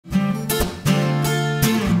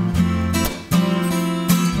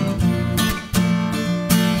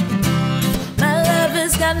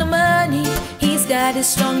got no money, he's got his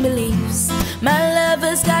strong beliefs. My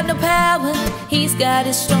lover's got no power, he's got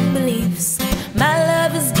his strong beliefs. My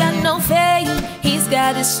lover's got no fame, he's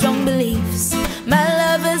got his strong beliefs. My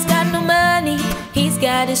lover's got no money, he's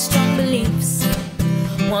got his strong beliefs.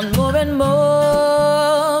 Want more and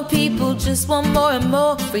more, people just want more and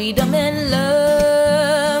more freedom and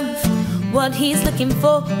love. What he's looking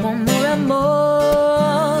for, want more and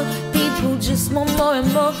more, people just want more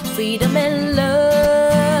and more freedom and love.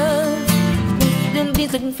 What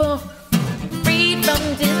he's looking for, free from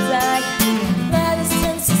desire. Now the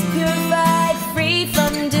sense is purified, free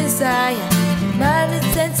from desire. Mind and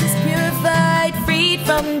sense is purified, freed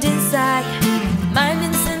from desire. Mind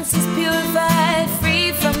and sense is purified,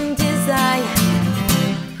 free from desire.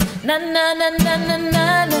 Na na na na na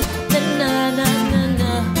na na na na na na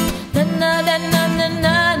na na na na na na na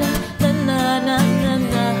na na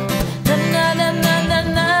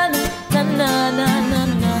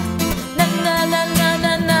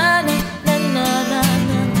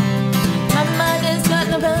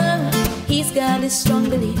he's got his strong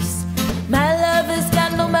beliefs. My lover's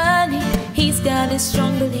got no money, he's got his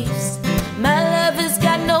strong beliefs. My lover's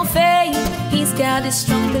got no fame, he's got his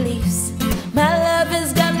strong beliefs. My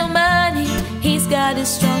lover's got no money, he's got his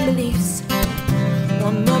strong beliefs.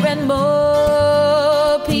 Want more and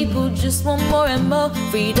more, people just want more and more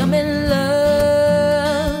freedom and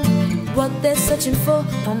love. What they're searching for,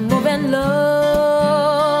 want more and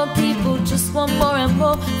love. People just want more and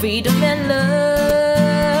more freedom and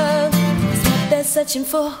love. It's what they're searching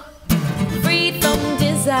for, freed from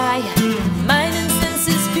desire.